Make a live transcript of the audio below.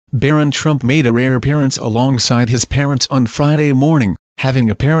Barron Trump made a rare appearance alongside his parents on Friday morning, having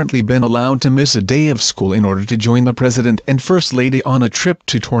apparently been allowed to miss a day of school in order to join the President and First Lady on a trip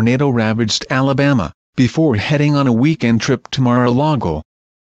to tornado-ravaged Alabama, before heading on a weekend trip to Mar-a-Lago.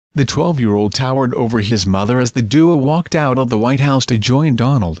 The 12-year-old towered over his mother as the duo walked out of the White House to join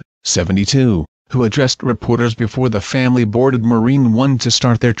Donald, 72, who addressed reporters before the family boarded Marine One to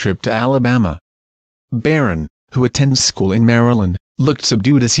start their trip to Alabama. Barron, who attends school in Maryland, looked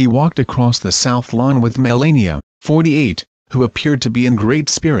subdued as he walked across the South Lawn with Melania, 48, who appeared to be in great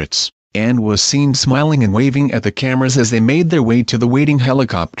spirits, and was seen smiling and waving at the cameras as they made their way to the waiting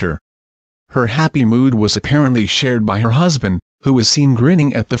helicopter. Her happy mood was apparently shared by her husband, who was seen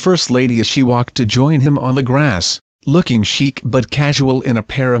grinning at the First Lady as she walked to join him on the grass, looking chic but casual in a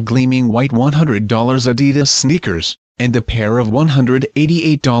pair of gleaming white $100 Adidas sneakers, and a pair of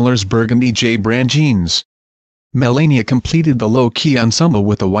 $188 burgundy J-brand jeans. Melania completed the low-key ensemble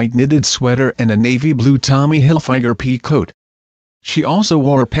with a white knitted sweater and a navy blue Tommy Hilfiger pea coat. She also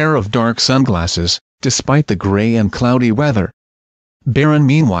wore a pair of dark sunglasses, despite the gray and cloudy weather. Barron,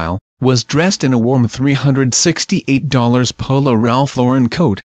 meanwhile, was dressed in a warm $368 polo Ralph Lauren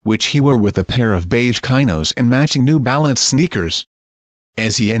coat, which he wore with a pair of beige chinos and matching New Balance sneakers.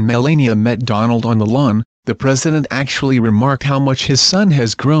 As he and Melania met Donald on the lawn, the president actually remarked how much his son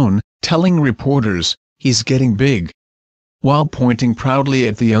has grown, telling reporters, "He's getting big," while pointing proudly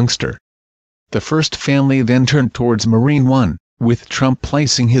at the youngster. The first family then turned towards Marine One, with Trump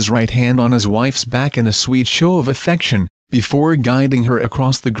placing his right hand on his wife's back in a sweet show of affection, before guiding her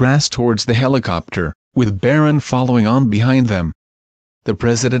across the grass towards the helicopter, with Barron following on behind them. The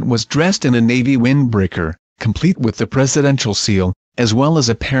president was dressed in a navy windbreaker, complete with the presidential seal, as well as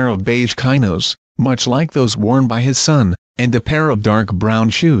a pair of beige chinos, much like those worn by his son, and a pair of dark brown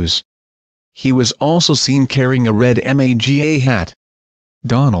shoes. He was also seen carrying a red MAGA hat.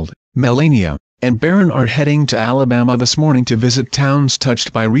 Donald, Melania, and Barron are heading to Alabama this morning to visit towns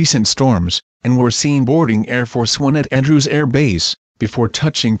touched by recent storms, and were seen boarding Air Force One at Andrews Air Base, before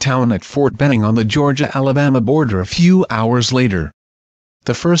touching down at Fort Benning on the Georgia-Alabama border a few hours later.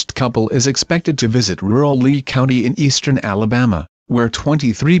 The first couple is expected to visit rural Lee County in eastern Alabama, where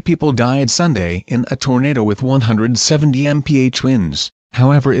 23 people died Sunday in a tornado with 170 mph winds.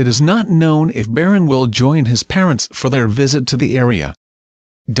 However, it is not known if Barron will join his parents for their visit to the area.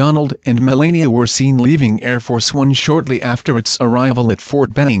 Donald and Melania were seen leaving Air Force One shortly after its arrival at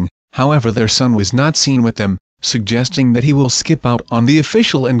Fort Benning, however their son was not seen with them, suggesting that he will skip out on the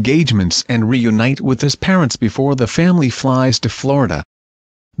official engagements and reunite with his parents before the family flies to Florida.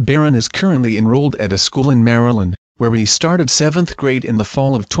 Barron is currently enrolled at a school in Maryland, where he started 7th grade in the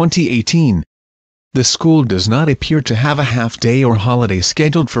fall of 2018. The school does not appear to have a half-day or holiday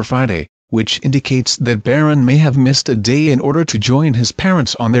scheduled for Friday, which indicates that Barron may have missed a day in order to join his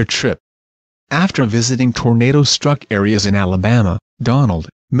parents on their trip. After visiting tornado-struck areas in Alabama, Donald,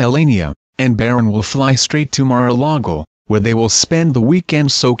 Melania, and Barron will fly straight to Mar-a-Lago, where they will spend the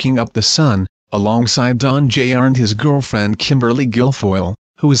weekend soaking up the sun, alongside Don Jr. and his girlfriend Kimberly Guilfoyle,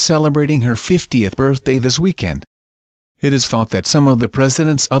 who is celebrating her 50th birthday this weekend. It is thought that some of the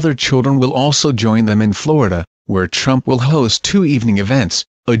president's other children will also join them in Florida, where Trump will host 2 evening events,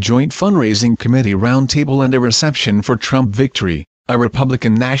 a joint fundraising committee roundtable and a reception for Trump Victory, a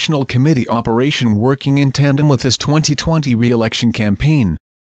Republican National Committee operation working in tandem with his 2020 re-election campaign.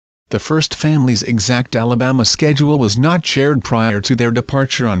 The first family's exact Alabama schedule was not shared prior to their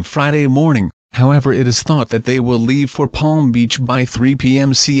departure on Friday morning, however it is thought that they will leave for Palm Beach by 3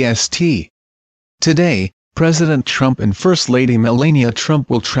 p.m. CST. Today, President Trump and First Lady Melania Trump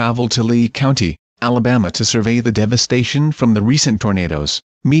will travel to Lee County, Alabama to survey the devastation from the recent tornadoes,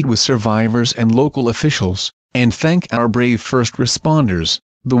 meet with survivors and local officials, and thank our brave first responders,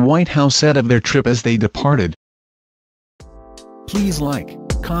 the White House said of their trip as they departed. Please like,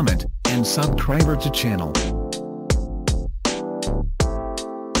 comment, and subscribe to channel.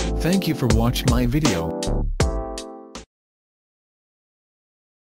 Thank you for watching my video.